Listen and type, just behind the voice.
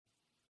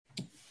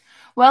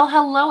Well,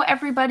 hello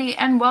everybody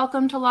and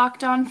welcome to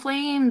Locked On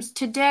Flames.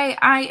 Today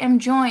I am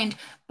joined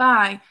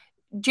by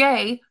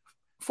Jay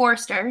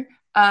Forster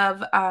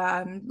of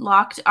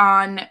Locked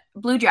On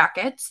Blue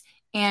Jackets,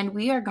 and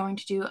we are going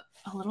to do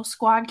a little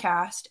squad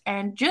cast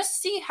and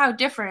just see how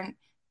different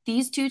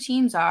these two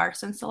teams are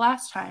since the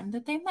last time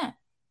that they met.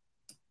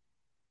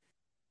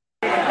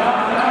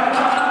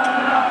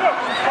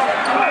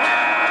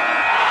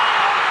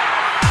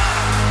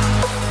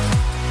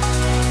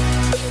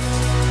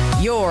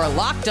 You're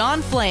Locked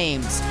On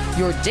Flames,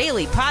 your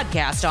daily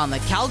podcast on the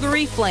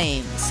Calgary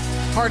Flames.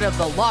 Part of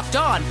the Locked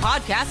On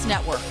Podcast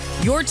Network,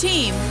 your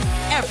team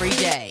every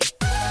day.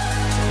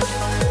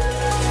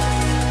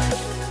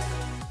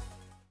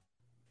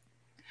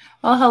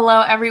 Well,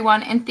 hello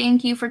everyone, and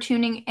thank you for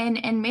tuning in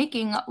and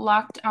making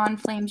Locked On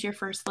Flames your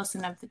first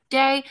listen of the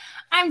day.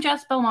 I'm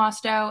Jess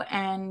Belmosto,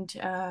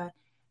 and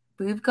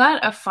we've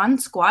got a fun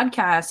squad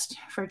cast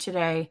for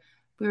today.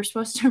 We were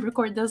supposed to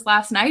record this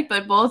last night,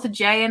 but both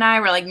Jay and I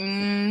were like,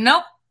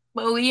 nope,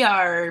 but we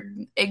are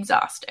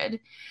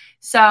exhausted.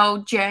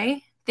 So,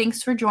 Jay,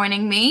 thanks for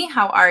joining me.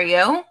 How are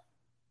you?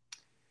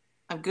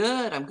 I'm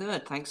good.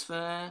 Thanks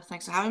for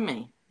having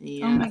me.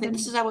 Oh my I think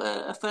goodness. this is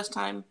our first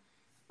time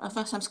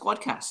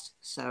squadcast,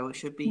 so it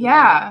should be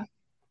Yeah,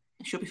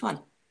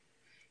 fun.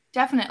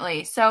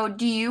 definitely. So,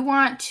 do you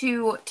want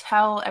to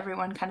tell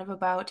everyone kind of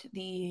about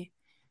the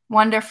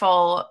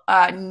wonderful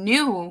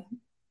new,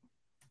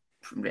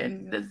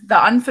 the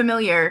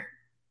unfamiliar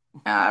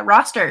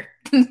roster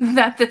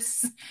that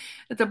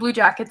the Blue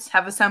Jackets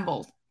have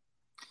assembled?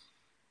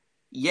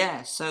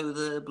 Yeah. So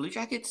the Blue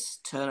Jackets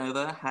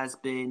turnover has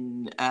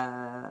been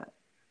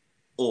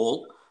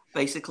all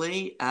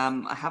basically.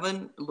 I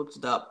haven't looked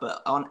it up,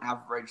 but on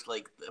average,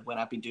 like when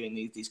I've been doing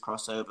these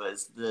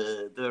crossovers,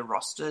 the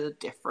roster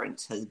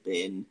difference has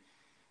been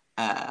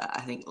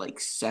I think like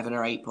 7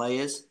 or 8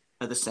 players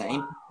are the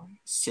same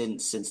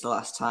since the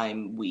last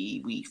time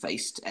we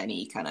faced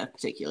any kind of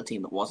particular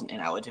team that wasn't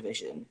in our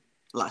division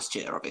last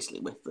year.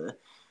 Obviously, with the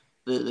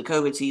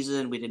COVID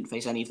season, we didn't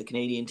face any of the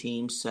Canadian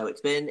teams, so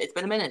it's been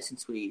a minute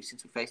since we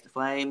faced the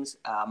Flames.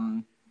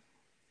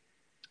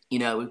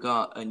 We've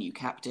got a new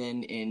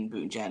captain in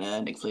Boone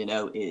Jenner. Nick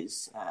Foligno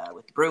is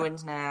with the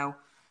Bruins now.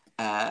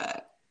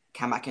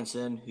 Cam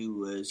Atkinson, who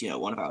was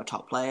one of our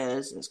top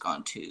players, has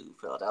gone to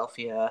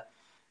Philadelphia.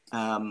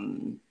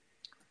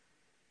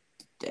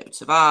 David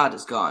Savard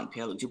has gone.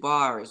 Pierre-Luc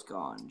Dubois has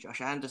gone.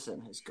 Josh Anderson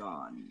has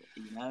gone.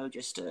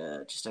 Just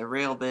a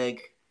real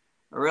big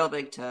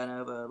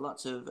turnover.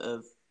 Lots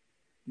of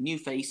new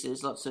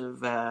faces. Lots of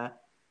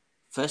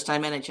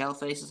first-time NHL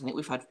faces. I think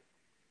we've had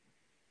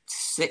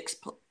 6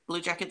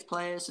 Blue Jackets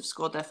players have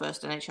scored their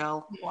first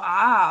NHL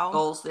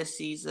goals this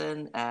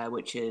season,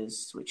 which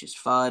is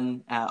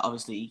fun.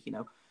 Obviously,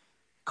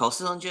 Cole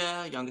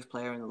Sillinger, youngest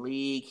player in the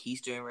league,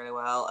 he's doing really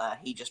well.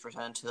 He just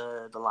returned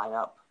to the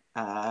lineup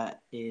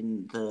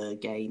in the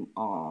game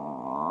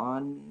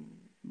on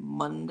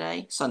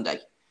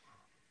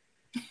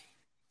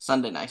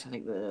Sunday night. I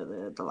think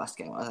the last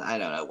game. I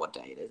don't know what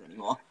day it is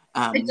anymore.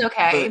 It's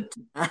okay.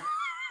 But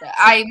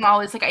I'm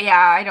always like, yeah,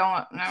 I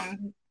don't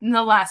know.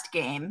 The last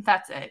game.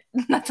 That's it.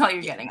 That's all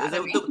you're getting out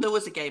of me. There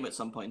was a game at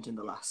some point in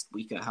the last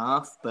week and a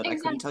half, but I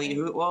couldn't tell you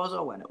who it was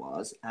or when it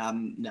was.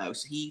 No,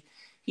 so he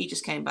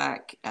just came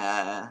back.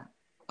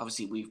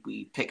 Obviously,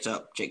 we picked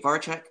up Jake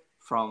Voracek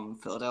from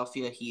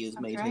Philadelphia. He has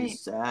made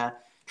his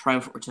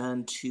triumphant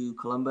return to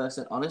Columbus,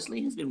 and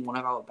honestly, has been one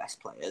of our best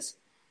players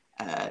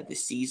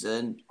this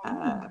season.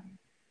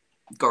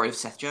 Got rid of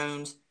Seth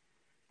Jones.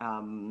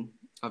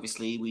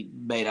 Obviously, we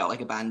made out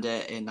like a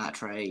bandit in that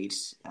trade.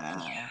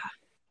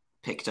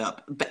 Picked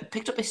up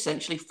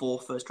essentially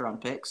 4 first-round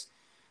picks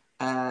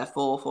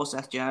for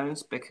Seth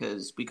Jones,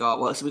 because we got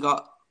Ada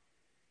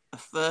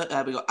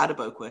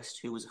Boquist,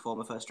 who was a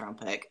former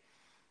first-round pick.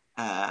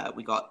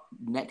 We got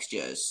next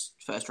year's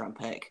first-round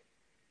pick.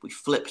 We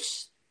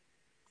flipped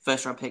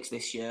first-round picks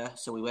this year,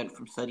 so we went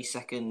from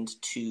 32nd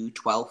to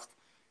 12th.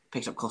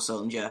 Picked up Cole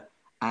Sillinger,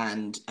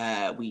 and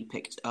we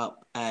picked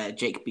up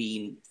Jake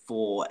Bean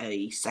for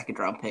a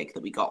second-round pick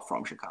that we got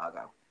from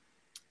Chicago.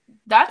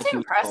 That's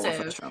impressive.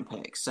 First-round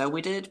pick. So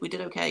we did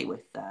okay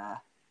with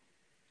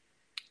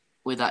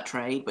that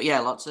trade. But yeah,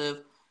 lots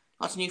of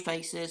new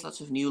faces, lots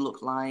of new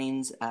look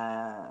lines.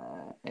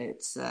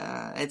 It's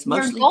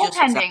mostly just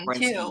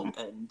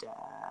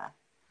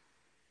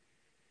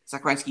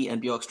Zach Werenski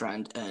and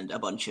Bjorkstrand and a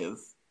bunch of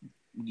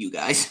new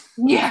guys.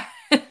 Yeah.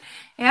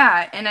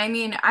 Yeah, and I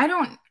mean, I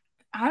don't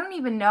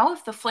even know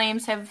if the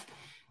Flames have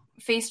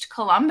faced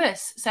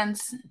Columbus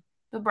since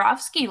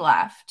Bobrovsky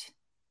left.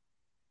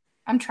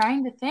 I'm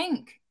trying to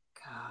think.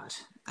 God,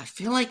 I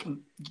feel like,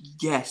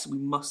 yes, we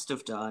must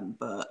have done,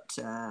 but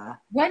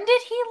when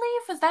did he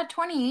leave? Was that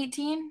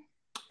 2018?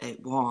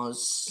 It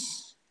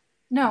was.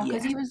 No,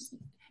 because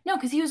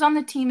he was on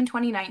the team in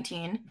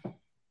 2019.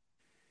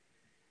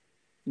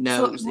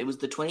 No, it was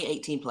the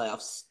 2018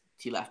 playoffs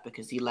he left,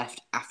 because he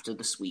left after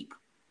the sweep.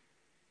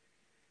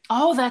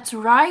 Oh, that's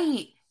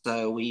right.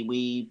 So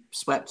we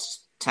swept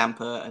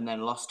Tampa and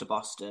then lost to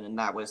Boston, and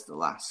that was the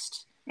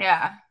last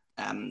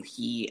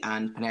he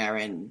and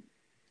Panarin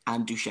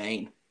and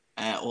Duchesne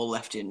all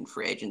left in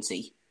free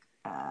agency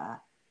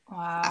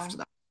after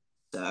that.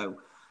 So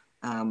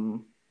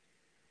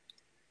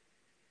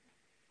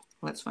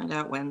let's find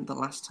out when the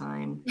last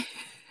time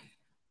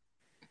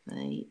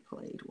they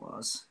played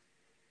was.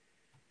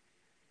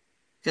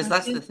 Because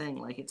that's the thing,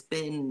 like it's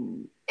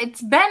been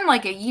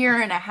like a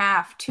year and a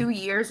half, 2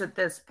 years at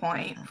this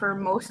point for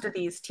most of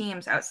these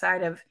teams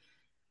outside of,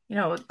 the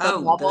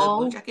bubble. The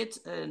Blue Jackets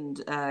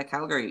and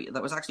Calgary.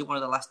 That was actually one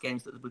of the last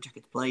games that the Blue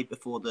Jackets played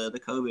before the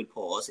COVID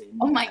pause.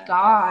 Oh my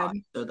God!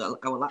 So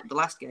the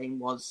last game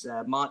was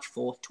March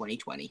 4th,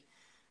 2020.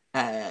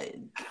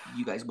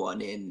 You guys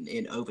won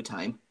in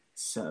overtime.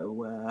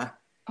 So.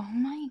 Oh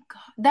my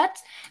God,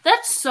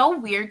 that's so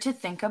weird to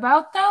think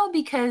about though,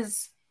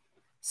 because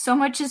so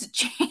much has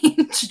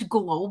changed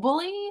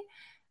globally.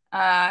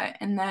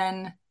 And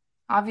then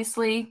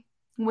obviously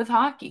with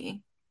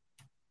hockey.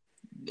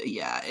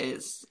 Yeah,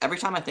 it's every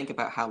time I think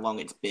about how long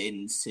it's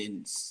been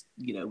since,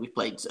 we've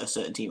played a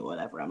certain team or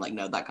whatever, I'm like,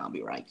 no, that can't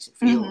be right.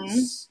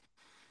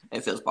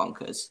 It feels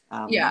bonkers.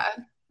 Yeah.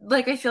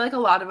 Like, I feel like a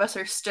lot of us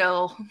are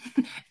still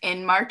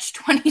in March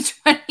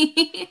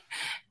 2020.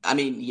 I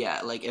mean,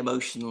 yeah, like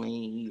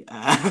emotionally.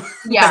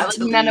 Yeah, like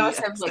none of us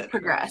have like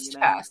progressed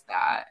past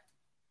that.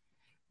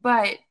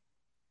 But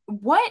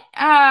what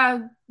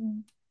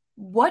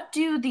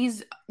do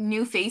these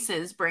new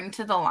faces bring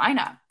to the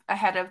lineup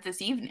ahead of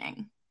this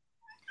evening?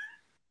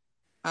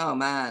 Oh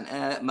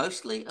man,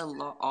 mostly a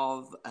lot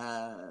of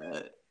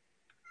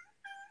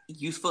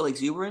youthful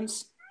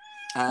exuberance.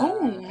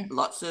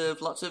 Lots of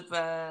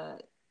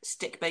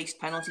stick-based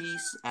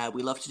penalties.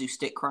 We love to do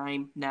stick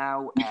crime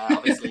now.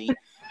 Obviously,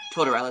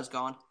 Tortorella's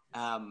gone.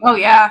 Oh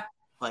yeah.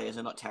 Players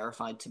are not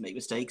terrified to make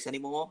mistakes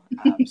anymore.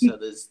 So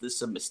there's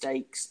some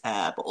mistakes,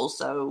 but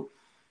also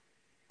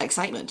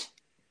excitement.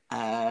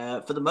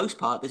 For the most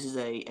part, this is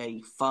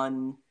a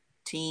fun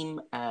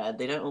team.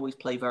 They don't always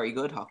play very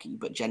good hockey,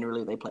 but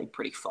generally they play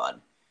pretty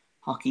fun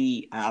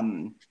hockey.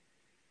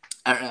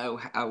 I don't know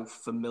how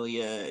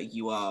familiar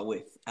you are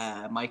with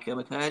Micah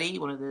McCurdy,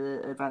 one of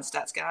the advanced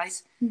stats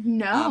guys.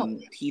 No.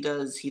 He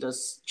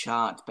does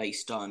chart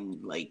based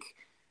on like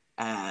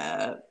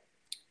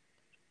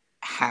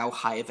how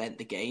high event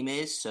the game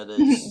is. So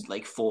there's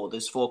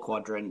there's four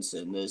quadrants,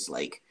 and there's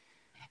like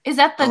is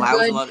that the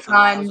allows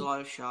fun? a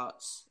lot of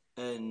shots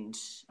and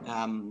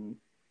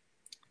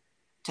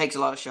takes a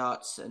lot of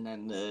shots, and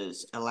then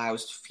there's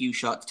allows few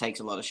shots, takes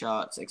a lot of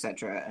shots,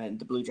 etc. And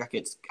the Blue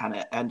Jackets kind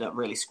of end up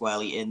really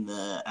squarely in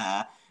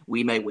the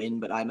we may win,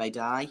 but I may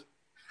die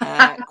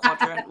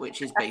quadrant,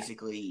 which is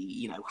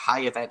basically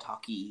high event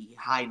hockey,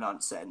 high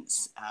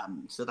nonsense.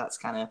 So that's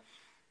kind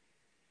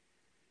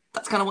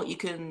of what you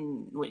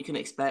can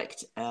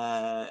expect.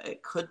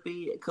 It could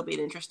be an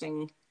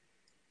interesting.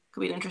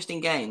 Could be an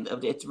interesting game.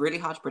 It's really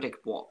hard to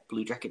predict what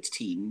Blue Jackets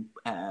team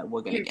we're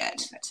going to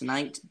get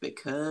tonight,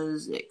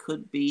 because it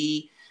could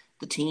be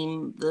the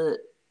team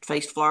that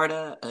faced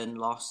Florida and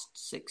lost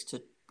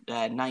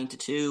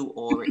 9-2,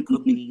 or it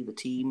could be the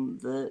team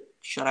that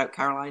shut out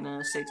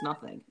Carolina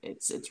 6-0.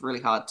 It's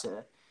really hard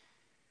to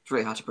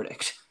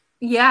predict.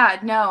 Yeah,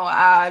 no,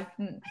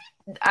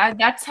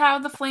 that's how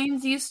the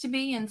Flames used to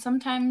be, and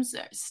sometimes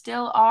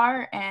still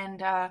are.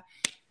 And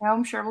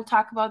I'm sure we'll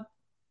talk about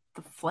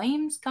the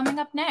Flames coming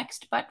up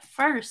next. But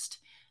first,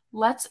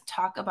 let's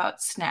talk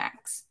about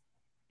snacks.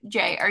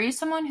 Jay, are you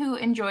someone who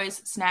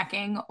enjoys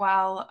snacking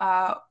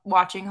while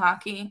watching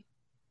hockey?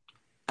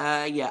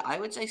 Yeah, I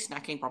would say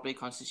snacking probably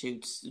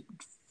constitutes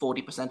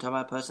 40% of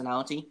my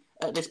personality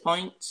at this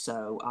point.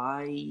 So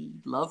I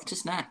love to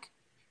snack.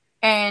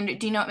 And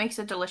do you know what makes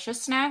a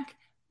delicious snack?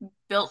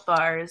 Built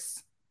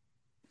Bars.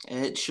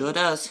 It sure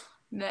does.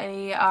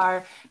 They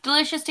are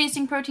delicious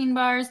tasting protein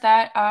bars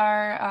that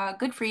are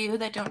good for you,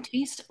 that don't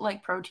taste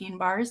like protein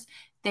bars.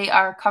 They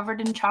are covered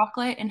in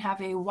chocolate and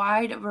have a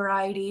wide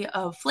variety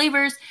of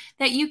flavors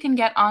that you can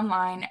get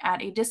online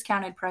at a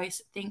discounted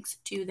price thanks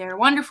to their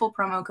wonderful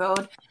promo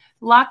code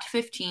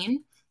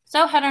LOCKED15.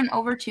 So head on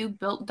over to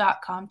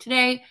built.com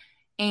today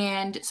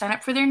and sign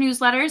up for their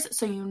newsletters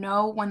so you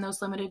know when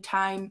those limited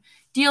time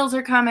deals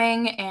are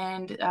coming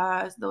and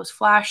those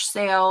flash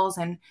sales,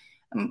 and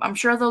I'm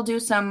sure they'll do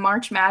some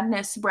March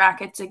Madness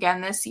brackets again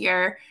this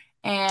year.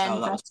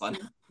 And that was fun.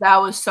 That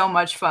was so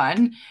much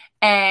fun.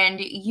 And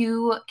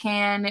you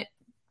can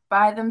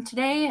buy them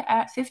today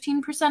at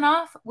 15%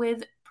 off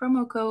with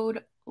promo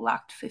code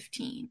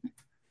LOCKED15.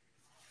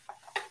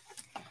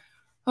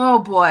 Oh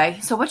boy.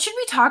 So what should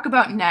we talk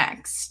about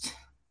next?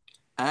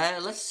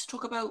 Let's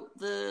talk about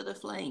the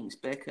Flames,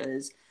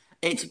 because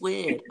it's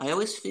weird. I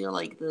always feel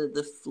like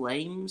the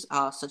Flames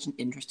are such an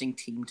interesting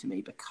team to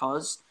me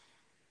because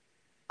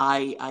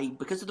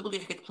because of the Blue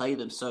Jackets play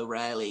them so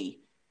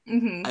rarely.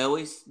 Mm-hmm.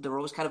 They're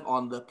always kind of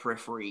on the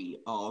periphery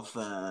of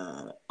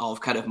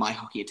kind of my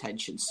hockey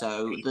attention.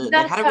 So they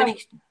had a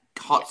really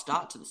hot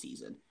start to the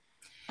season,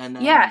 and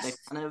then they've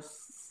kind of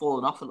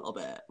fallen off a little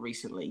bit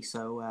recently.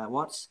 So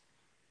what's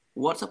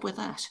up with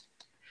that?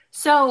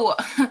 So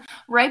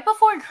right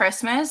before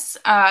Christmas,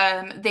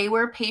 they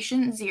were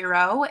patient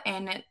zero,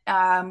 and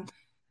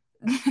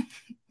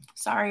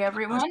sorry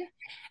everyone.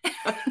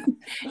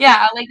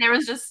 Yeah, like there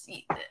was just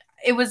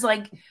it was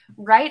like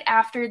right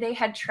after they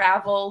had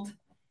traveled.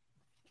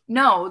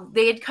 No,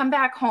 they had come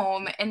back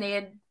home and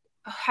they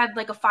had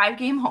like a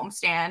 5-game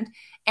homestand,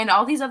 and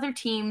all these other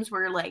teams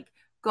were like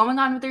going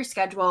on with their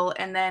schedule,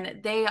 and then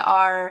they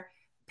are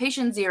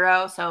patient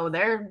zero, so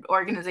their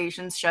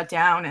organizations shut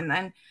down, and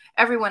then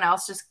everyone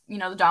else just,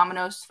 the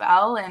dominoes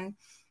fell, and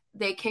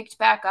they kicked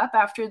back up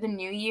after the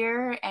new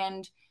year,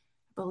 and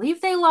I believe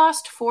they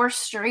lost 4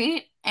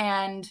 straight,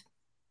 and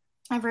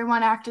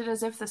everyone acted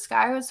as if the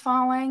sky was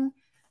falling,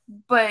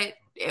 but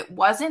it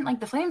wasn't. Like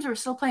the Flames were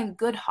still playing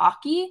good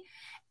hockey.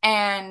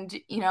 And,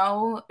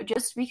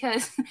 just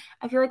because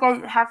I feel like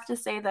I have to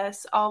say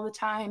this all the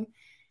time,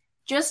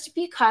 just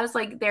because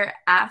like they're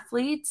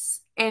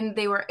athletes and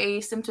they were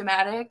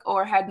asymptomatic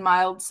or had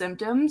mild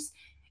symptoms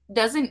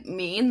doesn't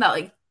mean that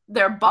like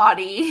their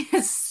body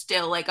is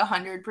still like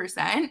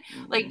 100%.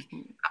 Like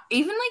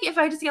even like if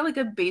I just get like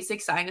a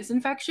basic sinus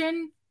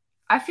infection,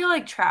 I feel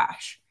like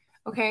trash.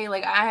 Okay,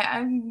 like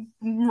I'm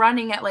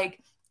running at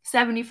like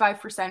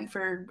 75%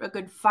 for a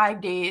good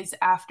 5 days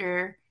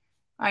after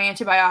my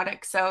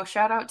antibiotics. So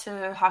shout out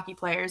to hockey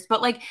players,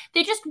 but like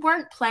they just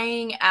weren't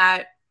playing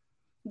at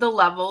the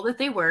level that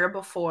they were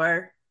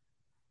before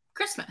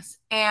Christmas.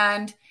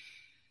 And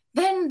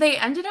then they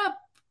ended up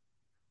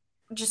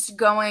just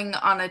going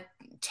on a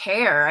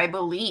tear, I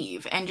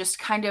believe, and just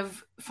kind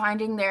of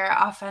finding their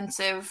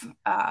offensive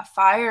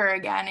fire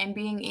again and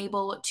being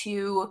able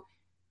to,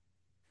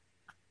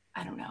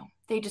 I don't know,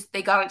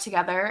 they got it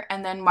together.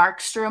 And then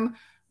Markstrom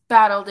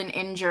battled an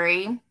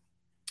injury.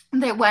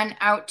 They went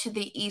out to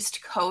the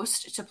East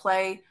Coast to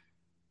play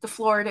the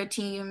Florida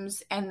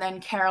teams and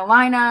then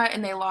Carolina,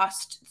 and they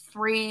lost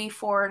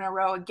 3-4 in a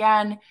row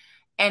again.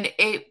 And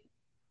it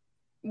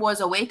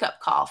was a wake-up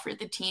call for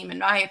the team, in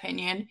my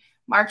opinion.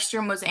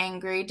 Markstrom was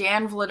angry.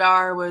 Dan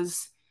Vladar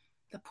was,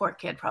 the poor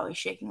kid, probably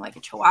shaking like a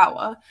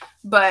chihuahua.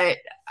 But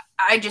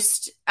I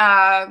just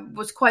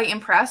was quite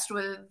impressed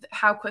with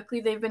how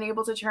quickly they've been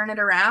able to turn it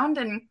around.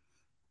 And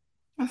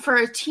for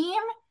a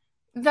team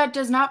that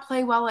does not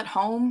play well at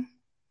home,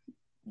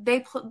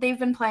 they've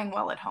been playing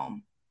well at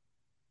home.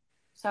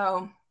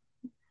 So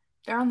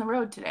they're on the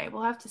road today.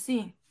 We'll have to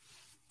see.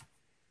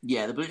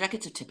 Yeah, the Blue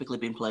Jackets have typically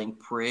been playing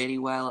pretty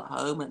well at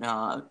home and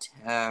are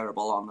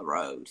terrible on the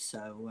road.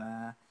 So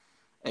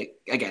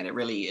again, it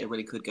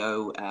really could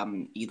go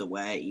either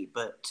way.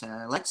 But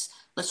let's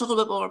talk a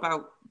little bit more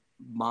about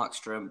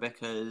Markstrom,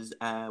 because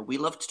we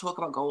love to talk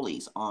about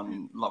goalies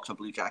on Locked On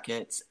Blue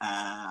Jackets.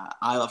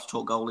 I love to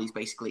talk goalies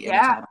basically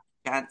anytime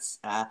I have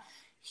a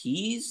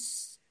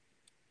chance.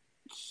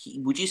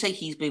 Would you say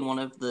he's been one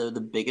of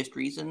the biggest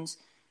reasons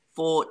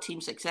for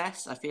team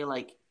success? I feel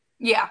like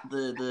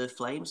the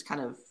Flames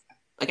kind of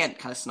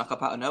snuck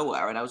up out of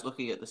nowhere, and I was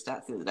looking at the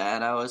stats the other day,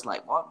 and I was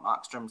like, what?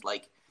 Markstrom's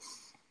like,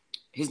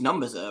 his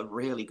numbers are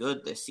really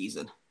good this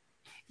season.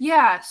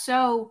 Yeah,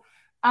 so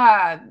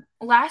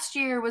last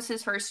year was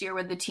his first year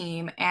with the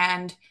team,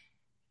 and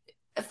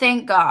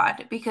thank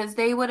God, because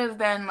they would have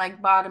been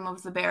like bottom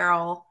of the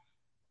barrel,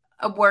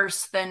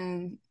 worse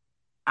than,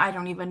 I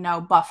don't even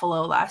know,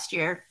 Buffalo last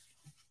year,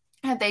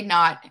 had they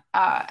not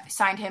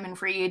signed him in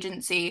free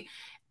agency.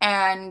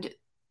 And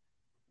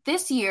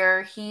this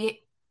year,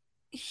 he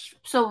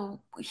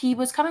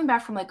was coming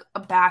back from like a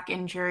back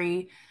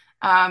injury,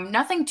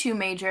 nothing too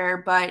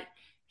major, but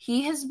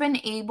he has been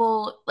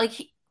able, like,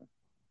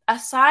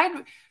 aside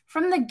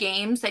from the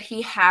games that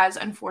he has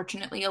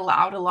unfortunately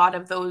allowed a lot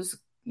of those,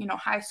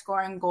 high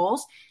scoring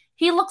goals,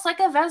 he looks like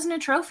a Vezina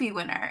Trophy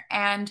winner.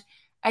 And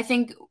I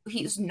think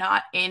he's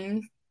not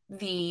in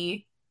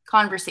the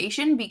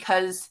conversation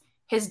because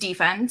his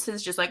defense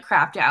is just like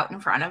crapped out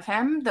in front of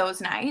him those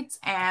nights.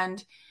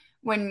 And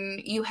when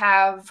you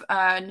have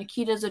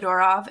Nikita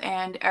Zadorov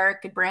and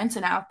Eric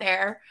Goodbranson out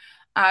there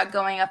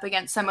going up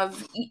against some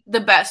of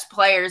the best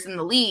players in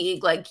the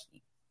league, like,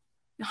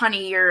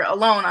 honey, you're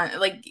alone on,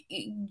 like,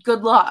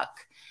 good luck.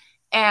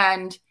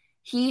 And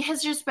he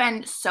has just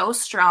been so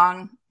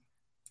strong.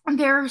 And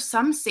there are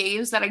some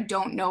saves that I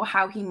don't know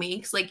how he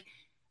makes. Like,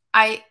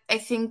 I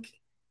think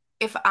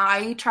if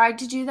I tried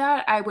to do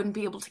that, I wouldn't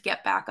be able to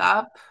get back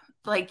up.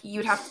 Like,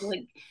 you'd have to,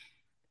 like,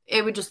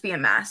 it would just be a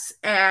mess.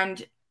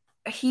 And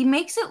he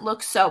makes it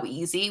look so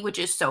easy, which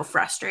is so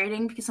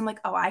frustrating, because I'm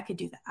like, oh, I could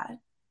do that.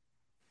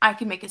 I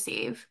can make a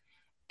save.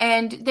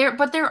 And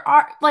there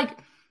are, like,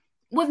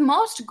 with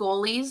most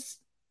goalies,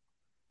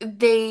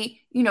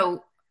 they,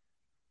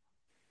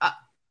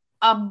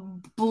 a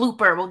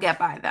blooper will get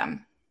by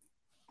them.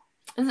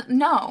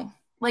 No,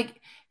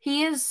 like,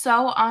 he is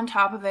so on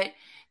top of it.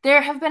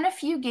 There have been a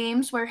few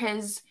games where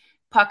his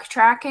puck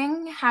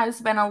tracking has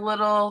been a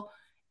little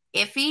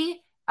iffy.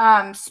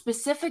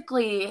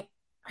 Specifically,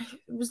 it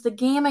was the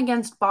game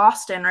against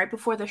Boston right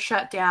before the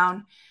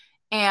shutdown,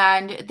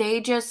 and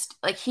they just,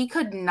 like, he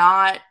could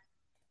not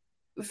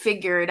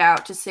figure it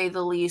out, to say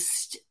the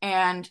least.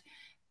 And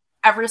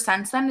ever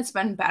since then, it's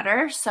been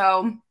better.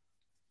 So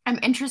I'm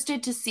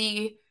interested to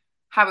see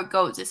how it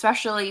goes,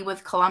 especially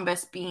with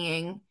Columbus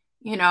being,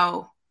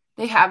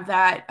 they have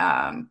that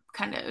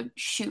kind of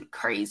shoot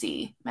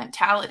crazy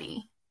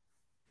mentality.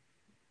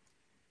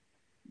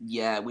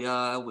 Yeah,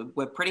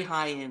 we're pretty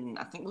high in.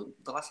 I think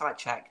the last time I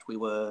checked, we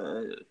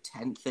were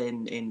 10th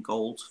in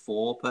goals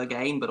for per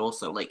game, but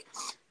also like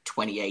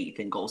 28th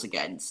in goals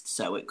against.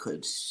 So it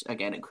could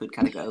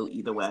kind of go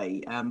either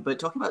way. But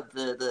talking about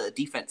the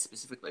defense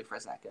specifically for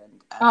a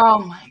second, Oh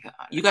my God.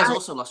 you guys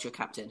also lost your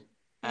captain.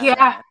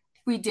 Yeah,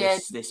 we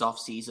did. This off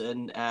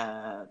season.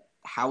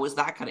 How has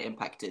that kind of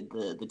impacted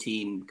the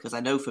team? Because I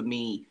know for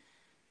me,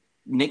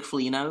 Nick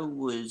Foligno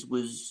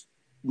was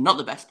not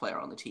the best player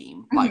on the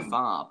team by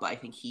far, but I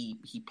think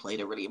he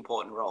played a really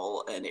important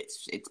role, and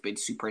it's been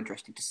super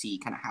interesting to see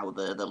kind of how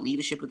the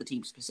leadership of the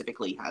team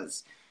specifically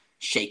has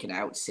shaken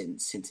out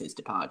since his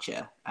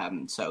departure.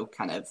 So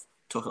kind of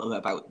talk a little bit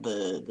about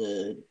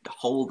the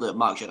hole that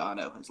Mark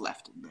Giordano has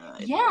left in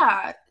the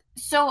Yeah.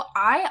 So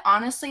I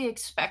honestly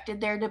expected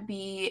there to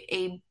be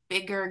a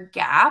bigger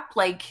gap,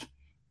 like,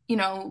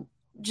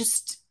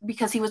 just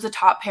because he was a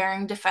top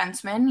pairing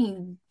defenseman.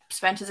 He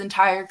spent his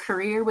entire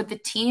career with the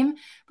team,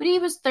 but he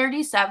was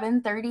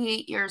 37,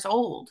 38 years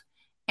old.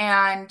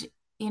 And,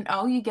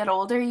 you get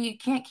older, you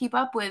can't keep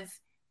up with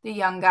the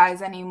young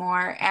guys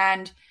anymore.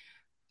 And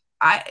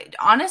I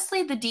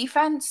honestly, the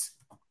defense,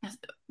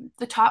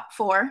 the top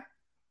four,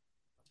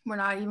 we're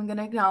not even going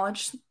to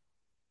acknowledge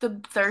the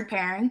third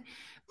pairing,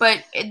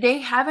 but they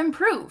have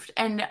improved.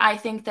 And I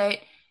think that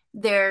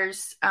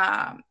there's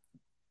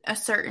a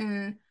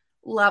certain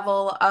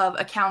level of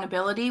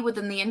accountability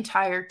within the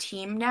entire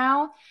team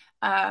now.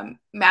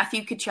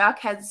 Matthew Tkachuk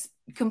has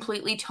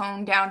completely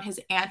toned down his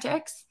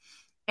antics,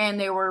 and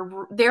there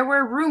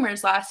were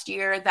rumors last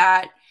year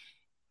that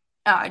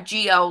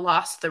Gio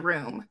lost the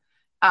room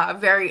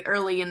very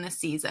early in the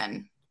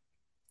season.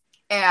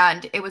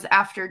 And it was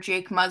after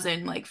Jake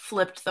Muzzin like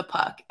flipped the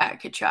puck at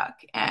Tkachuk.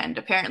 And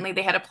apparently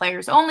they had a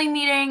players only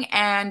meeting,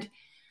 and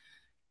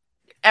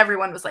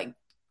everyone was like,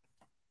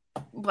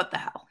 what the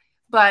hell?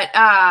 But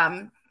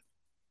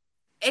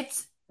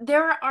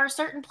there are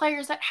certain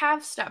players that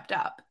have stepped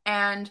up.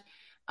 And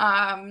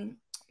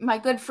my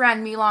good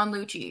friend Milan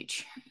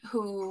Lucic,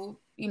 who,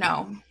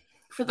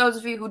 for those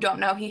of you who don't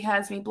know, he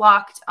has me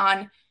blocked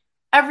on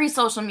every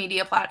social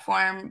media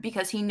platform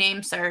because he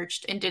name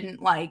searched and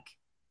didn't like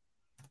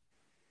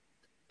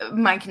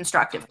my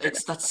constructive.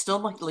 That's still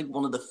like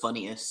one of the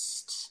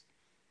funniest.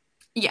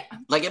 Yeah,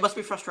 like it must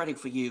be frustrating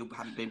for you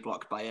having been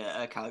blocked by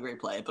a Calgary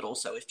player, but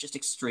also it's just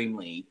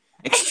extremely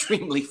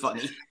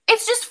funny.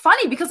 It's just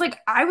funny because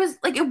I was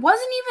like, it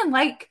wasn't even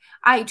like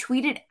I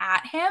tweeted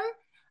at him.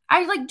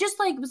 I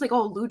was like,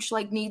 oh,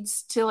 Luch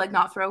needs to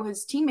not throw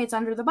his teammates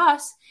under the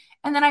bus.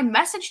 And then I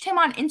messaged him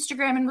on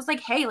Instagram and was like,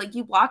 hey,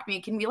 you blocked me.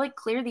 Can we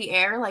clear the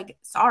air?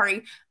 Sorry.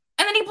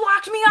 And then he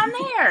blocked me on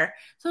there.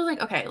 So I was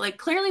like, okay,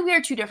 clearly we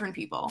are two different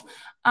people.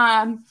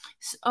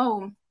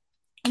 So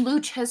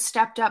Luch has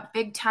stepped up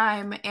big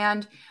time.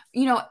 And,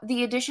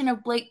 the addition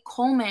of Blake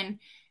Coleman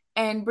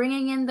and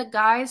bringing in the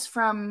guys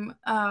from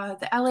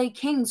the LA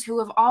Kings who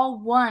have all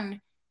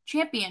won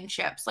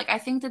championships. I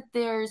think that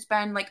there's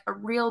been a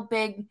real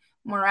big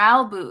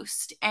morale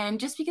boost. And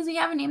just because we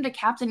haven't named a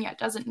captain yet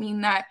doesn't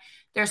mean that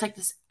there's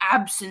this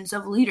absence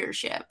of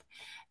leadership.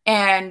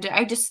 And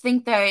I just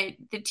think that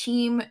the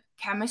team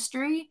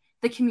chemistry,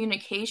 the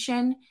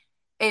communication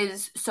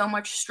is so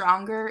much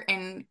stronger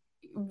and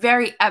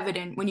very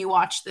evident when you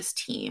watch this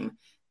team.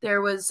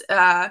 There was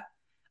a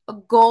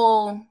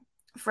goal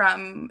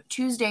from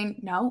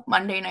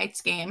Monday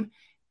night's game,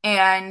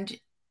 and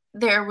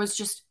there was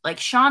just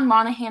Sean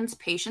Monahan's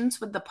patience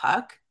with the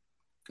puck.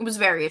 It was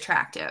very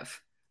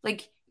attractive.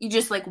 You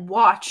just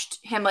watched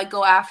him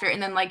go after,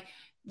 and then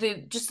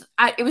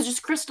it was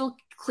just crystal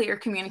clear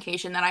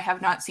communication that I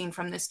have not seen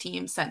from this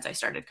team since I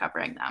started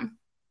covering them.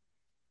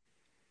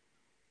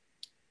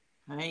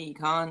 Hey, you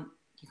can't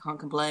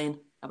complain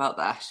about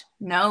that.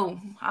 No,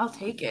 I'll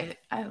take it.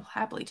 I'll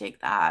happily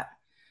take that.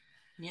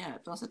 Yeah,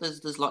 also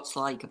there's lots to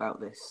like about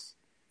this.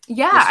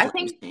 Yeah, I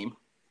think team.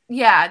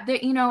 Yeah,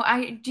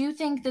 I do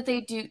think that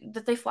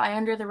they fly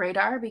under the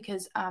radar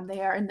because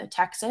they are in the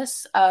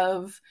Texas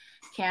of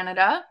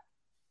Canada,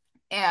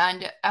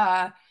 and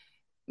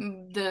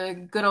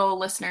the good old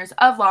listeners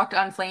of Locked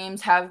on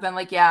Flames have been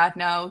like, yeah,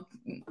 no,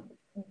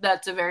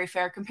 that's a very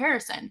fair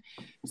comparison.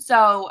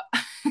 So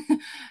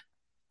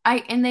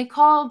they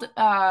called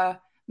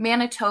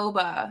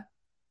Manitoba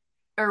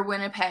or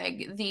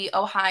Winnipeg the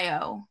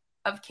Ohio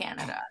of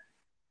Canada.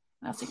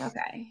 And I was like,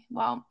 okay,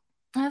 well,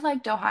 I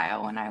liked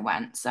Ohio when I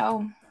went,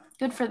 so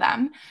good for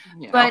them.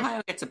 Yeah, but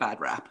Ohio gets a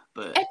bad rap,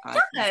 but it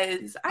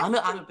does. I'm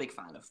a big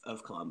fan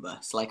of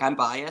Columbus. I'm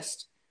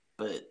biased,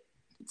 but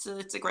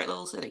it's a great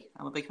little city.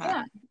 I'm a big fan.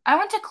 Yeah, I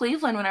went to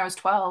Cleveland when I was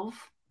 12.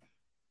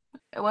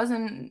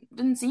 It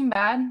didn't seem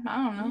bad. I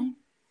don't know.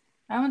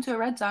 I went to a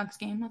Red Sox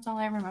game. That's all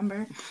I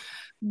remember.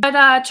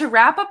 But to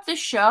wrap up the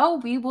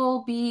show, we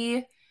will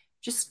be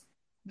just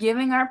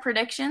giving our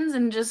predictions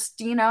and just,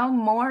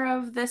 more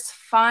of this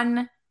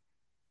fun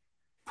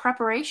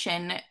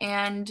preparation.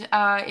 And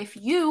if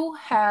you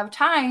have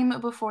time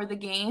before the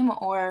game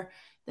or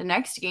the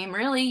next game,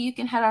 really, you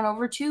can head on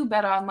over to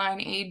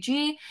BetOnline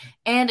AG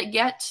and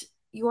get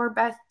your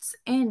bets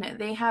in.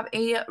 They have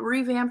a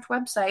revamped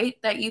website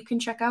that you can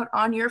check out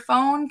on your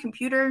phone,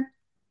 computer,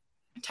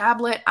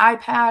 tablet,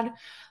 iPad,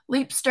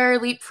 Leapster,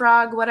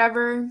 Leapfrog,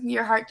 whatever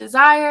your heart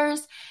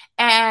desires,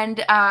 and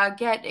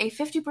get a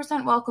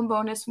 50% welcome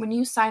bonus when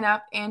you sign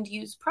up and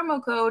use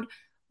promo code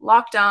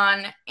Locked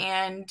On.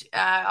 And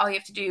all you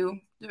have to do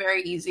is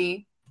very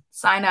easy: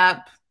 sign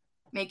up,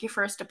 make your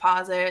first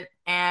deposit,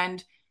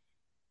 and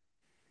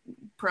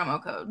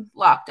promo code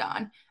Locked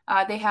On.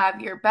 They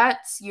have your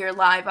bets, your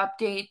live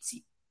updates,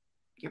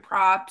 your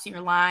props,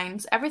 your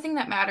lines, everything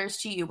that matters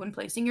to you when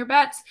placing your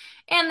bets.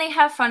 And they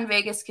have fun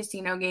Vegas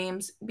casino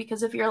games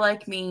because if you're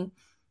like me,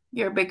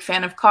 you're a big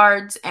fan of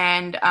cards,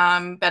 and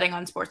betting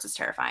on sports is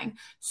terrifying.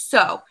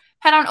 So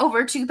head on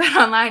over to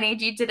BetOnline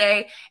AG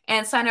today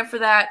and sign up for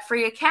that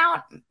free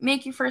account.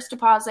 Make your first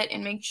deposit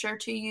and make sure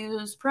to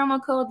use promo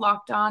code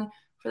Locked On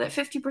for that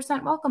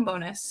 50% welcome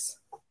bonus.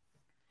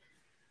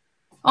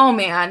 Oh,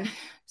 man.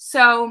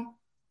 So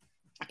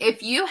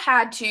if you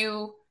had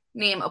to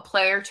name a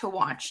player to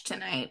watch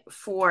tonight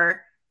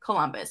for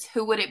Columbus,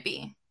 who would it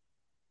be?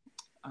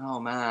 Oh,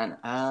 man.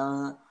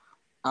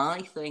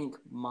 I think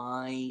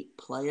my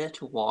player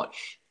to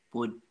watch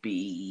would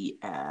be...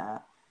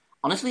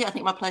 honestly, I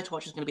think my player to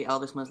watch is going to be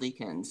Elvis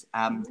Merzlikins.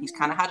 He's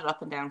kind of had an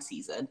up and down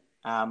season.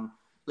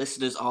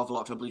 Listeners of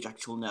Locked On Blue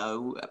Jackets will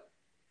know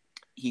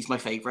he's my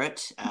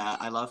favorite.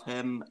 I love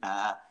him.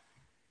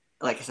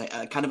 Like I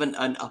say, kind of an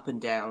up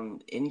and down,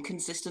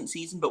 inconsistent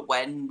season, but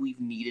when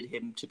we've needed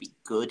him to be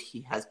good,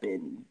 he has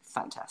been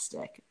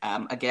fantastic.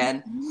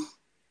 Again,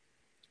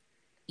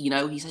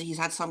 he's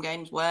had some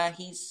games where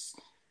he's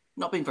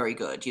not been very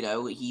good.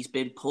 He's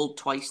been pulled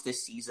twice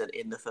this season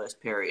in the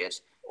first period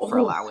for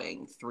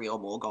allowing 3 or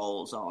more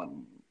goals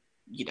on,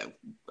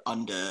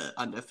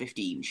 under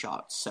 15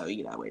 shots. So,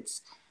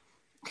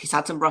 he's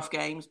had some rough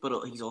games,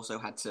 but he's also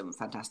had some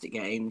fantastic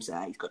games.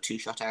 He's got 2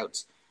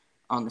 shutouts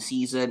on the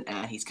season.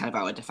 He's kind of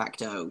our de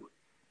facto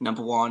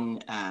number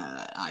one.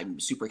 I'm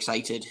super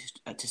excited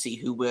to see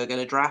who we're going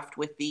to draft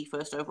with the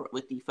first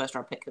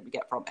round pick that we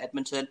get from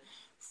Edmonton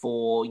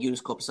for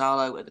Joonas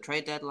Korpisalo at the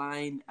trade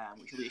deadline,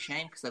 which will be a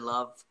shame because I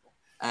love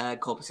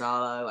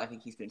Korpisalo. I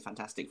think he's been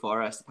fantastic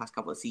for us the past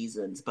couple of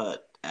seasons,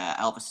 but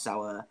Elvis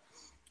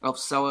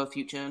is our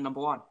future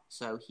number one.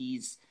 So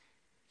he's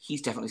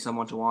definitely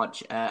someone to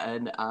watch,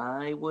 and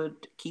I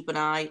would keep an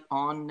eye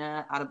on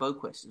Adam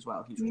Boqvist as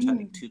well, who's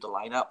returning to the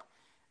lineup.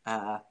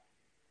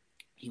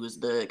 He was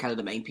the kind of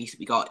the main piece that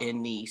we got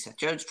in the Seth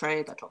Jones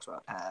trade that talks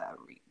about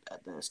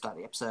at the start of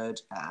the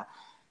episode.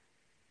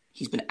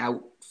 He's been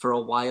out for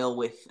a while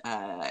with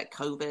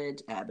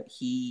COVID, but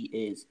he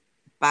is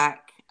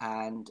back,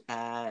 and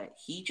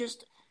he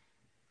just...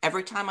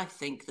 Every time I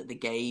think that the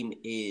game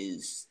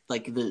is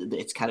like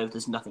it's kind of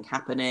there's nothing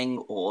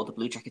happening or the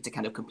Blue Jackets are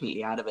kind of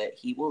completely out of it,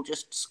 he will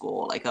just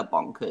score like a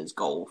bonkers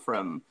goal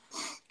from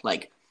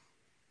like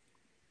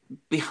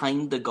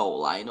behind the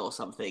goal line or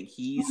something.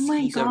 He's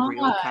a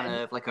real kind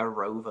of like a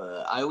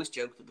rover. I always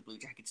joke that the Blue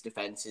Jackets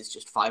defense is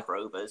just 5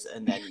 rovers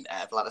and then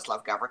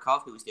Vladislav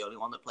Gavrikov, who is the only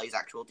one that plays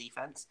actual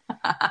defense.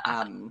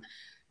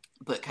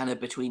 But kind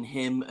of between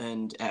him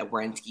and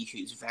Werenski,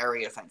 who's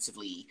very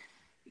offensively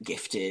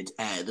gifted,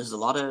 there's a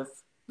lot of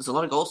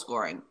goal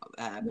scoring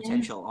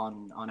potential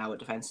on our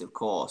defensive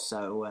core.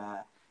 So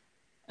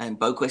and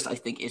Boqvist, I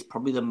think, is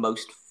probably the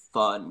most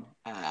fun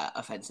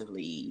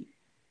offensively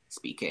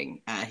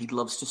speaking. He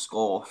loves to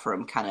score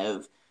from kind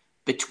of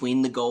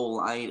between the goal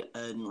line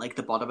and like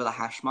the bottom of the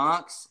hash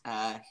marks.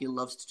 He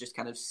loves to just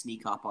kind of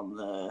sneak up on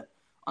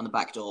the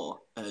back door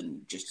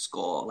and just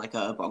score like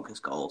a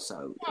bonkers goal.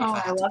 So if I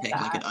had to pick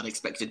like an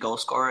unexpected goal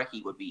scorer,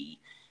 he would be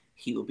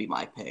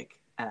my pick.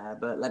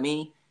 But let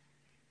me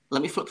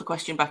flip the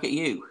question back at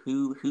you.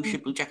 Who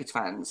should Blue Jackets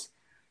fans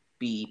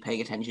be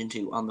paying attention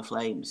to on the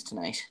Flames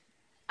tonight?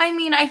 I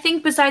mean, I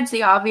think besides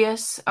the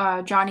obvious,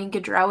 Johnny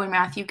Gaudreau and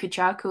Matthew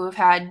Tkachuk, who have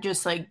had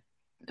just like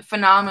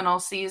phenomenal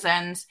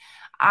seasons,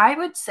 I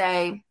would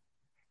say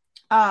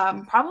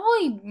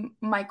probably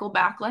Michael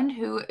Backlund,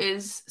 who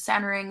is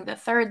centering the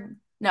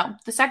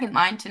second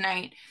line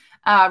tonight.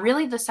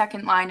 Really, the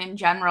second line in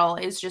general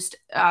is just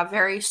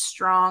very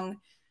strong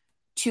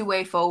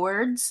two-way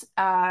forwards.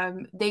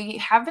 They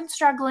have been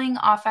struggling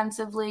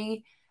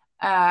offensively.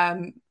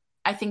 I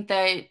think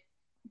that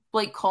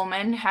Blake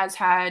Coleman has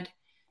had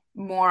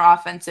more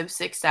offensive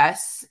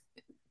success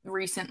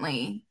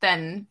recently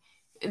than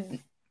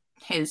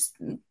his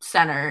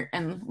center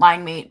and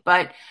line mate.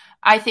 But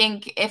I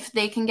think if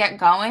they can get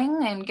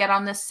going and get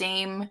on the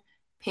same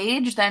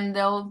page, then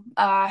they'll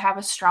have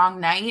a strong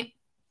night.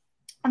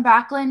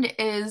 Backlund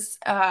is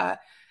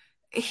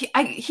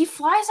he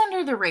flies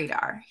under the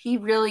radar. He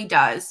really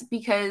does,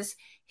 because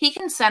he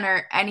can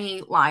center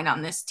any line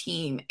on this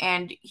team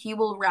and he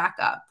will rack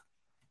up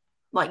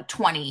like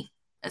 20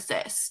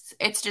 assists.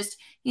 It's just,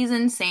 he's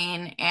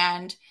insane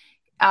and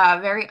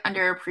very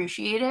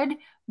underappreciated.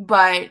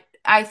 But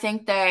I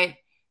think that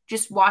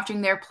just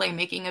watching their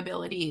playmaking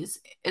abilities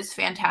is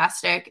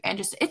fantastic. And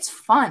just, it's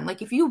fun.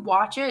 Like, if you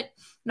watch it,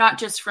 not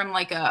just from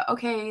like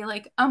okay,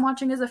 like I'm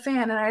watching as a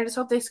fan and I just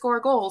hope they score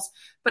goals,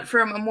 but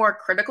from a more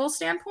critical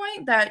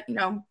standpoint that,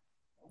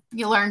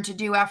 you learn to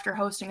do after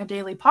hosting a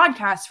daily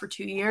podcast for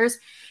 2 years.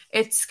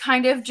 It's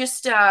kind of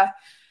just,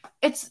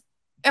 it's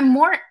a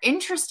more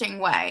interesting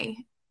way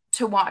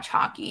to watch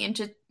hockey and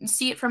to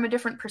see it from a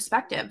different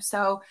perspective.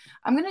 So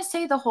I'm going to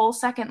say the whole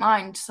second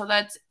line. So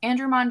that's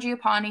Andrew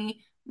Mangiapane,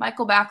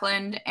 Michael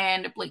Backlund,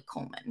 and Blake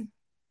Coleman.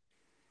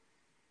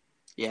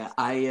 Yeah,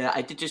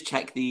 I did just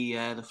check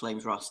the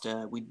Flames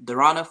roster.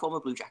 There are no former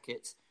Blue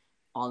Jackets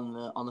on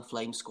the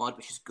Flames squad,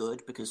 which is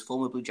good because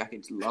former Blue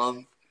Jackets love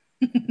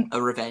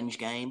a revenge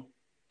game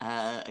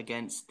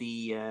against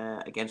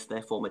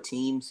their former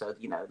team. So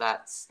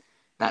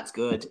that's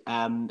good.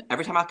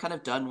 Every time I've kind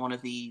of done one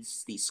of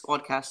these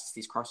squad casts,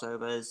 these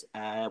crossovers,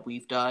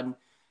 we've done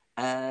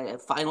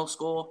final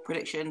score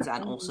predictions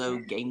and also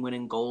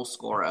game-winning goal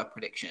scorer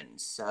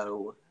predictions.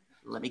 So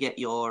let me get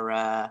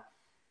your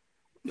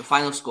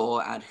final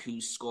score and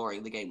who's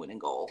scoring the game-winning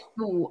goal.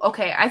 Ooh,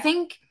 okay, I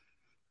think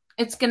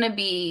it's going to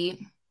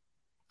be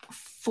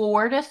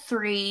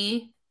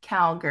 4-3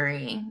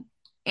 Calgary,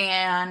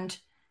 and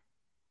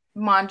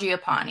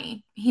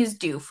Mangiapane. He's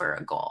due for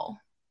a goal.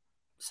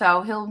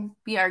 So he'll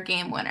be our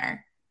game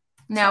winner.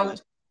 Now,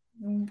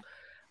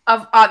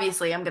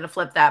 obviously, I'm going to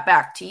flip that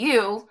back to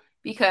you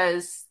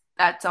because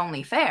that's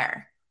only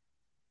fair.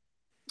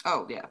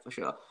 Oh, yeah, for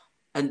sure.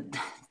 And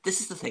this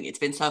is the thing, it's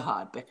been so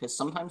hard because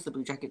sometimes the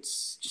Blue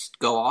Jackets just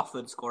go off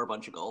and score a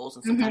bunch of goals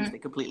and sometimes they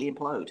completely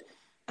implode.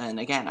 And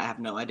again, I have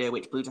no idea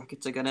which Blue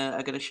Jackets are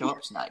gonna show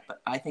up tonight,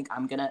 but I think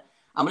I'm gonna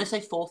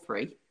say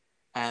 4-3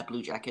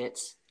 Blue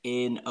Jackets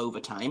in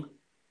overtime.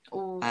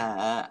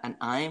 And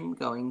I'm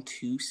going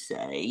to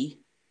say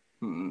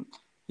who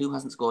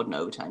hasn't scored an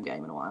overtime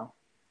game in a while?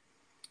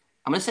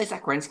 I'm going to say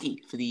Zach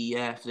Werenski for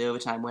the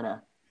overtime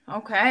winner.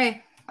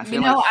 Okay.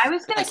 I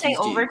was going to say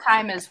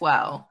overtime as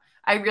well.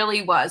 I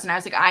really was. And I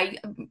was like,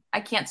 I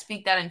can't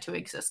speak that into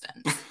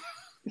existence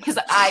because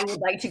I would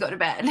like to go to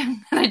bed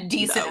at a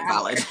decent hour.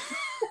 Valid.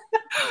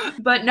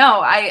 But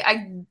no,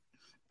 I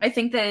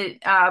think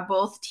that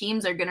both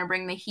teams are going to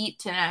bring the heat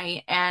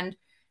tonight, and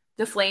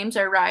the Flames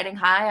are riding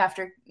high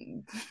after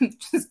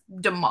just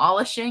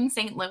demolishing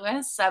St.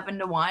 Louis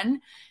 7-1.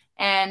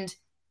 And,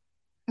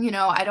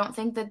 I don't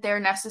think that they're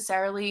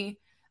necessarily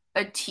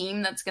a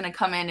team that's going to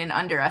come in and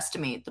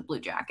underestimate the Blue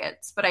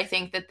Jackets, but I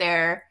think that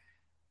they're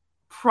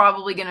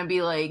probably going to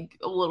be like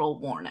a little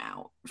worn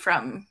out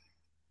from,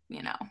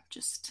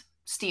 just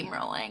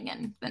steamrolling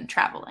and then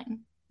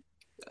traveling.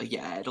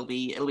 Yeah, it'll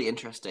be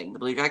interesting. The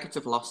Blue Jackets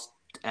have lost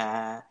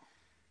their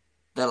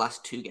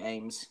last 2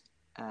 games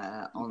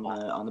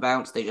on the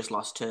bounce. They just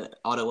lost to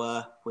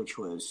Ottawa, which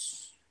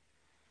was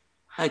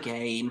a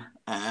game,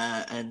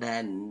 and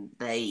then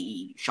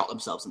they shot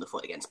themselves in the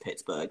foot against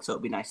Pittsburgh. So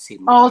it'd be nice to see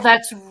them. Oh,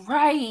 that's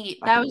right.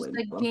 That was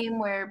the game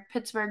where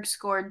Pittsburgh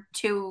scored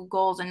 2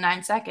 goals in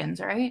 9 seconds,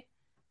 right?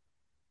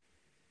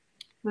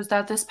 Was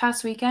that this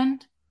past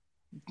weekend?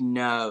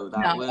 No,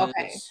 that was.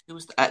 Okay. It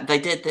was. They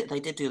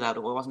did do that.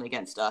 It wasn't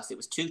against us. It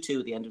was 2-2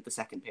 at the end of the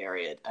second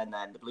period, and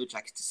then the Blue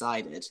Jackets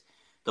decided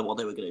that what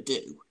they were going to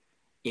do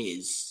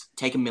is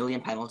take 1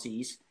 million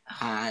penalties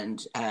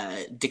and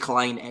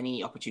decline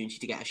any opportunity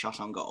to get a shot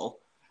on goal.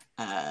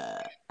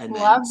 And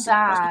love then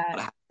that got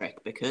a hat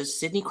trick because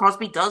Sidney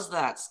Crosby does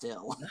that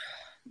still.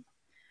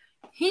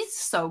 He's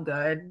so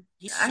good.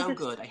 He's so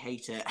good. I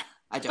hate it.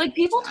 I don't like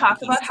people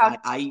talk about how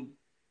I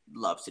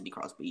love Sidney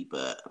Crosby,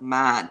 but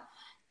man.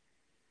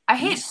 I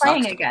hate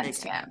playing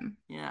against him.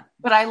 Yeah.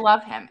 But I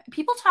love him.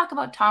 People talk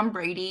about Tom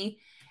Brady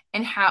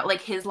and how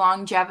like his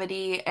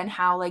longevity and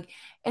how like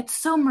it's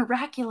so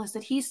miraculous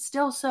that he's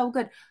still so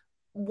good.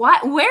 Where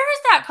is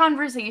that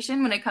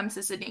conversation when it comes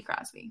to Sidney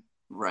Crosby?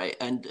 Right.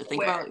 And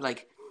think about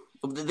like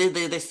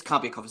this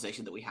can't be a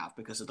conversation that we have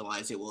because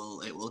otherwise it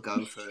will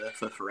go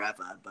for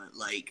forever. But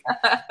like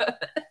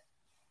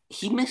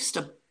he missed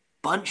a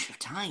bunch of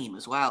time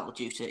as well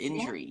due to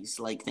injuries.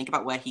 Yeah. Like think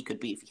about where he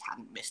could be if he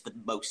hadn't missed the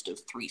most of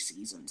 3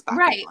 seasons back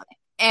right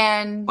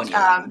in, like,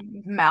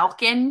 and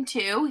Malkin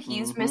too,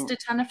 he's missed a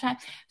ton of time.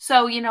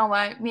 So you know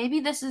what, maybe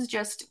this is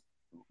just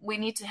we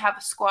need to have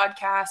a squad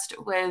cast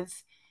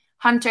with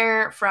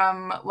Hunter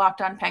from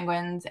Locked On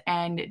Penguins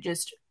and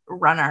just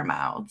run our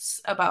mouths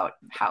about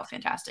how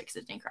fantastic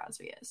Sidney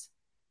Crosby is.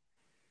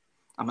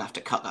 I'm gonna have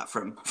to cut that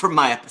from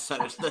my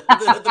episode. The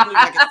Blue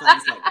Jackets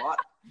fans like what?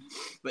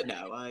 But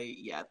no,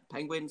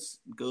 Penguins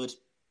good.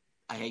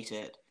 I hate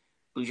it.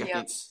 Blue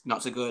Jackets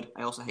not so good.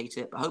 I also hate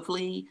it. But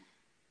hopefully,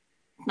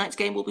 tonight's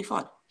game will be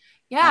fun.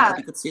 Yeah, it'll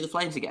be good to see the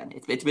Flames again.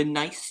 It's been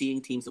nice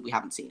seeing teams that we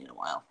haven't seen in a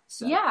while.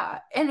 So. Yeah,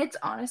 and it's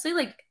honestly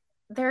like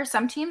there are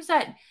some teams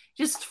that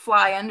just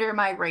fly under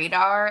my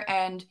radar,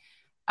 and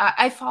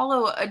I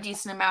follow a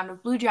decent amount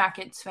of Blue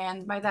Jackets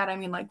fans. By that I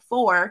mean like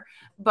 4,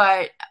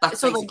 but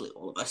that's basically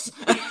all of us.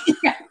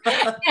 Yeah.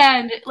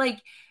 And like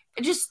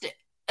just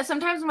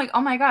sometimes I'm like,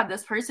 oh my god,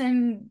 this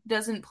person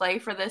doesn't play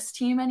for this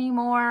team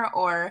anymore,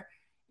 or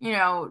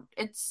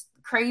it's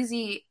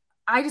crazy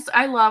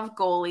I love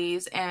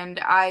goalies, and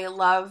I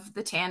love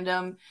the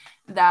tandem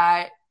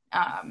that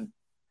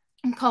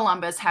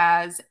Columbus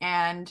has,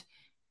 and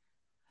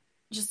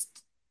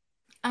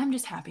I'm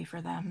just happy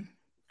for them.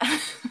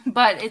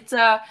 But it's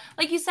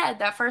like you said,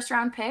 that first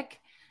round pick,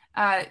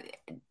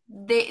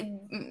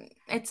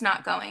 it's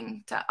not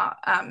going to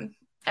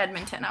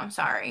Edmonton. I'm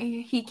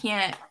sorry, he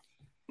can't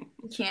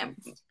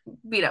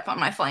beat up on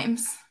my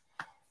Flames.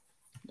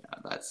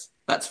 Yeah,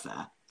 that's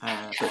fair.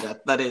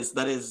 But that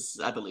is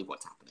I believe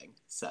what's happening.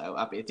 So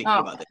I've been thinking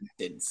about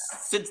this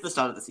since the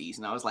start of the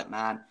season. I was like,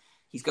 man,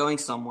 he's going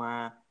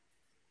somewhere.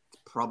 It's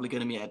probably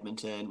going to be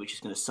Edmonton, which is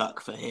going to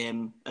suck for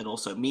him and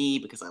also me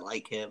because I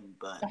like him.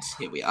 But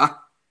here we are.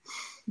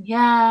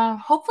 Yeah,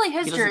 hopefully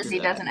his jersey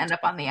doesn't end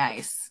up on the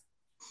ice.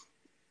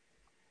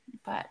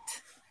 But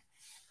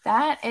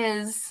that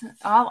is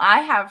all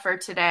I have for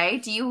today.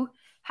 Do you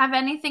have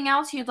anything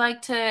else you'd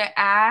like to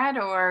add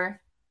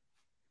or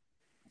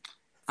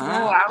throw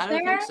out I there?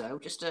 don't think so.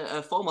 Just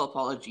a formal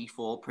apology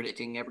for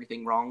predicting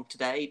everything wrong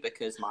today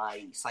because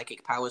my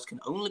psychic powers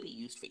can only be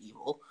used for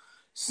evil.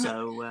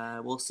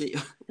 So we'll see.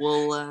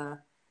 We'll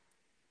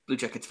Blue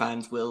Jackets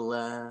fans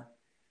will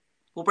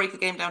break the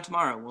game down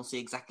tomorrow. We'll see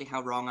exactly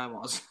how wrong I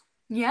was.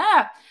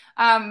 Yeah.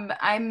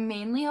 I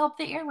mainly hope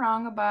that you're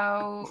wrong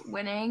about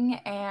winning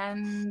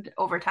and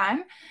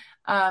overtime.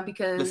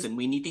 Because listen,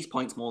 we need these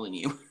points more than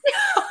you.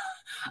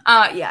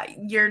 Yeah,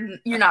 you're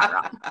not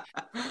wrong.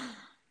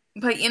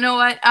 But you know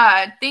what?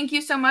 Thank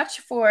you so much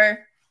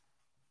for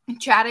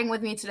chatting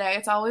with me today.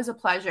 It's always a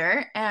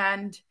pleasure.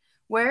 And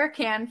where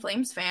can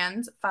Flames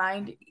fans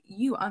find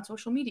you on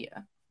social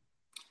media?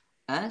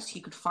 So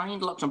you could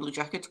find Locked on Blue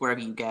Jackets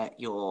wherever you get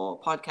your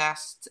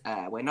podcasts.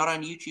 We're not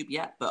on YouTube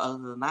yet, but other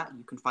than that,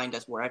 you can find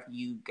us wherever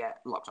you get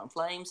Locked on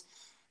Flames.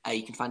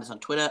 You can find us on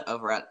Twitter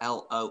over at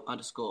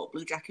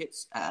LO_Blue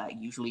Jackets,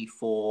 usually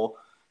for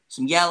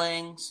some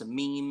yelling, some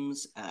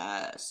memes,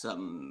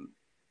 some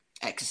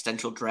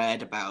existential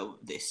dread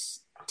about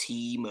this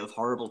team of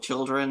horrible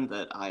children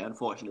that I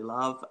unfortunately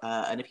love.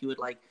 And if you would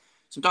like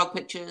some dog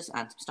pictures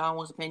and some Star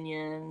Wars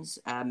opinions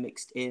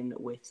mixed in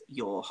with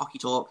your hockey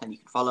talk, then you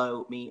can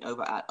follow me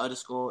over at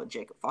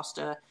 _Jacob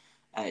Foster,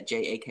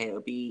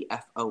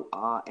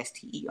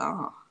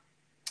 JAKOBFORSTER.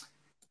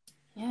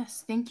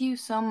 Yes, thank you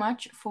so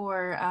much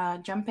for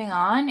jumping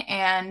on,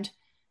 and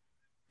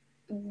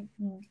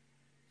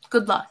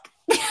good luck.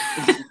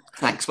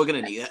 Thanks, we're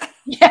going to need it.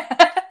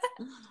 Yeah.